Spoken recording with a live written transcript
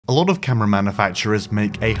A lot of camera manufacturers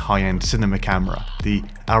make a high-end cinema camera, the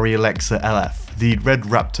Arri Alexa LF, the Red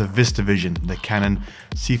Raptor VistaVision, the Canon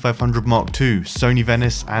C500 Mark II, Sony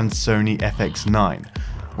Venice and Sony FX9.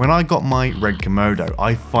 When I got my Red Komodo,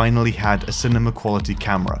 I finally had a cinema quality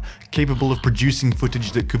camera capable of producing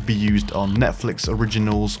footage that could be used on Netflix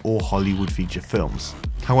originals or Hollywood feature films.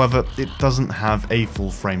 However, it doesn't have a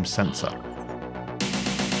full-frame sensor.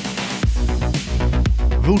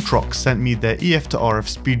 Viltrox sent me their EF to RF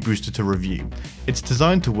speed booster to review. It's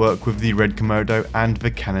designed to work with the Red Komodo and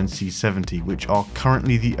the Canon C70, which are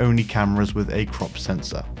currently the only cameras with a crop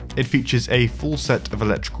sensor. It features a full set of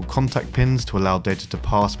electrical contact pins to allow data to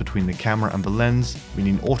pass between the camera and the lens,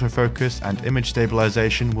 meaning autofocus and image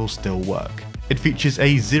stabilization will still work. It features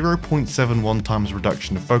a 0.71 times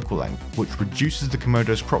reduction of focal length, which reduces the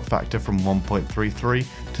Komodo's crop factor from 1.33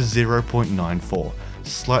 to 0.94,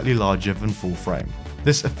 slightly larger than full frame.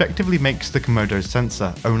 This effectively makes the Komodo's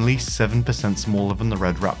sensor only 7% smaller than the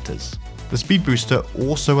Red Raptor's. The speed booster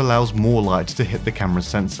also allows more light to hit the camera's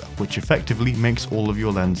sensor, which effectively makes all of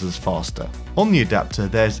your lenses faster. On the adapter,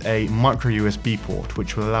 there's a micro USB port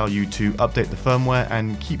which will allow you to update the firmware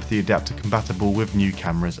and keep the adapter compatible with new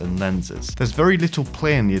cameras and lenses. There's very little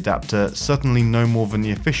play in the adapter, certainly no more than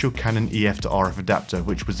the official Canon EF to RF adapter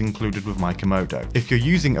which was included with my Komodo. If you're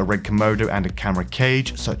using a Red Komodo and a camera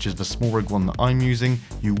cage, such as the small rig one that I'm using,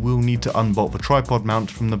 you will need to unbolt the tripod mount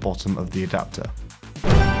from the bottom of the adapter.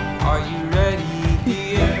 Are you ready,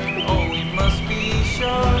 dear? Oh, we must be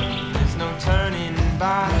sure there's no turning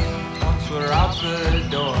back once we're out the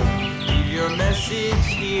door. Leave your message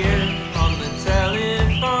here on the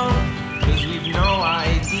telephone, 'cause we've no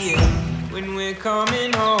idea when we're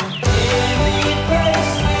coming home. Any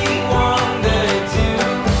place we wander to,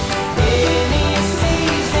 any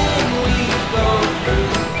season we go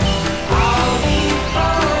through, I'll be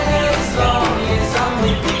fine as long as I'm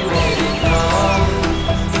with you.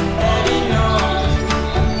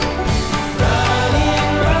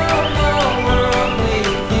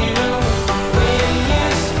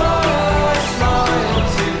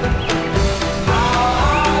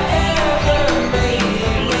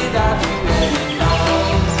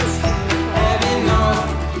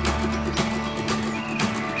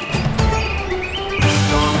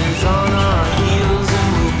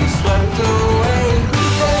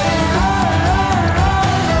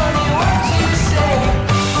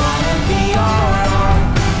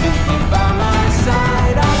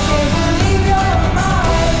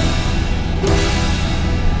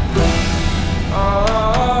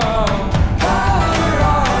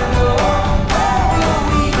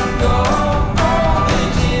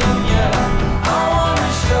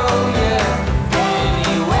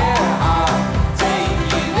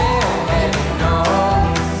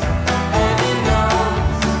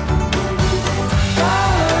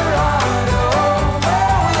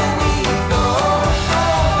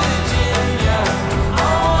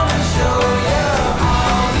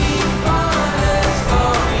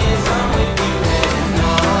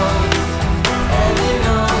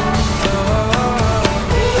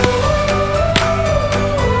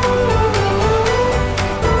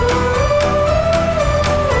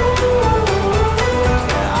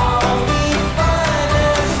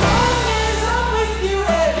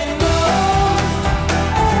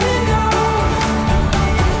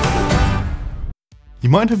 You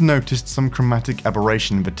might have noticed some chromatic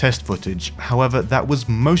aberration in the test footage, however that was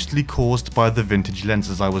mostly caused by the vintage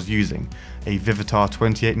lenses I was using, a Vivitar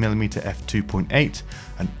 28mm f2.8,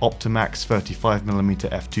 an Optomax 35mm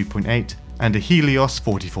f2.8, and a Helios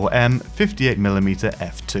 44mm 58mm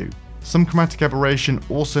f2. Some chromatic aberration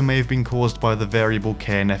also may have been caused by the variable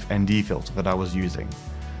KNF ND filter that I was using.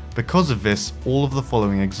 Because of this, all of the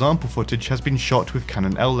following example footage has been shot with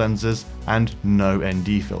Canon L lenses and no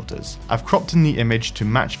ND filters. I've cropped in the image to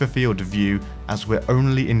match the field of view, as we're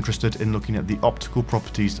only interested in looking at the optical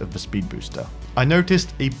properties of the speed booster. I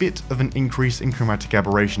noticed a bit of an increase in chromatic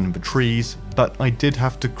aberration in the trees, but I did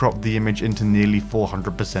have to crop the image into nearly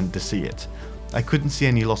 400% to see it. I couldn't see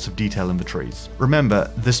any loss of detail in the trees. Remember,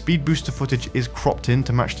 the speed booster footage is cropped in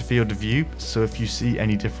to match the field of view, so if you see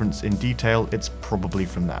any difference in detail, it's probably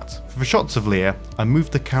from that. For the shots of Lear, I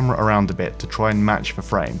moved the camera around a bit to try and match the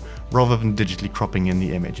frame, rather than digitally cropping in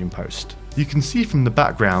the image in post. You can see from the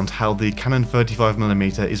background how the Canon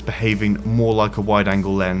 35mm is behaving more like a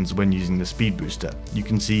wide-angle lens when using the speed booster. You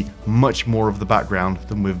can see much more of the background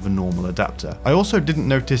than with the normal adapter. I also didn't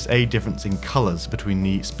notice a difference in colours between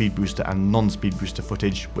the speed booster and non-speed booster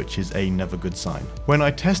footage, which is another good sign. When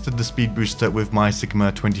I tested the speed booster with my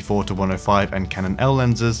Sigma 24-105 and Canon L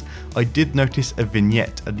lenses, I did notice a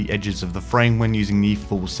vignette at the edges of the frame when using the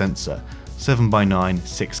full sensor. 7x9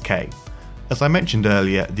 6K. As I mentioned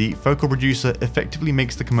earlier, the focal reducer effectively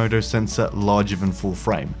makes the Komodo sensor larger than full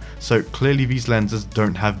frame, so clearly these lenses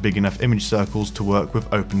don't have big enough image circles to work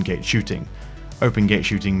with open gate shooting. Open gate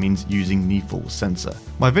shooting means using the full sensor.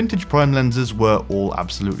 My vintage prime lenses were all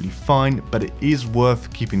absolutely fine, but it is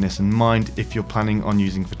worth keeping this in mind if you're planning on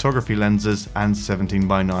using photography lenses and 17x9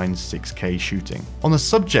 6K shooting. On the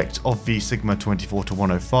subject of the Sigma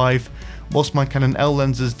 24-105, whilst my Canon L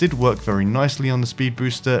lenses did work very nicely on the speed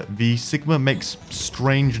booster, the Sigma makes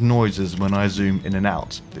strange noises when I zoom in and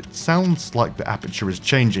out. It sounds like the aperture is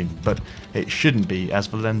changing, but it shouldn't be, as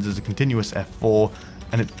the lens is a continuous f4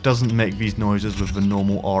 and it doesn't make these noises with the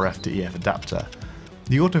normal RF to EF adapter.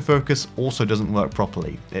 The autofocus also doesn't work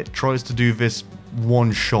properly. It tries to do this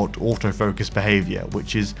one-shot autofocus behavior,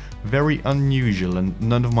 which is very unusual and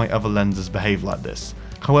none of my other lenses behave like this.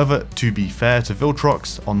 However, to be fair to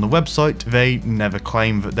Viltrox, on the website they never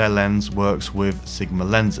claim that their lens works with Sigma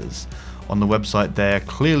lenses. On the website they're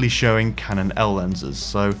clearly showing Canon L lenses,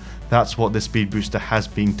 so that's what the speed booster has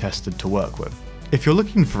been tested to work with. If you're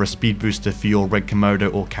looking for a speed booster for your Red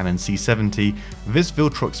Komodo or Canon C70, this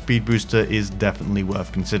Viltrox speed booster is definitely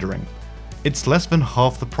worth considering. It's less than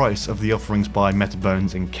half the price of the offerings by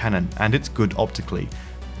Metabones and Canon, and it's good optically.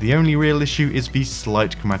 The only real issue is the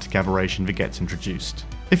slight chromatic aberration that gets introduced.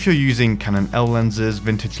 If you're using Canon L lenses,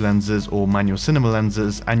 vintage lenses or manual cinema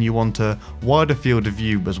lenses and you want a wider field of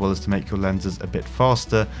view as well as to make your lenses a bit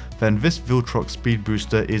faster, then this Viltrox speed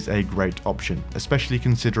booster is a great option, especially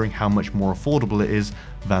considering how much more affordable it is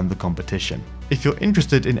than the competition. If you're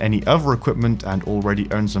interested in any other equipment and already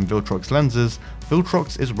own some Viltrox lenses,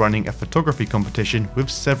 Viltrox is running a photography competition with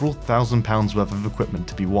several £1000s worth of equipment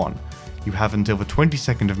to be won. You have until the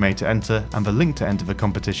 22nd of May to enter, and the link to enter the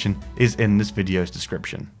competition is in this video's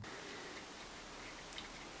description.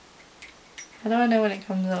 How do I know when it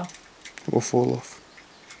comes off? It will fall off.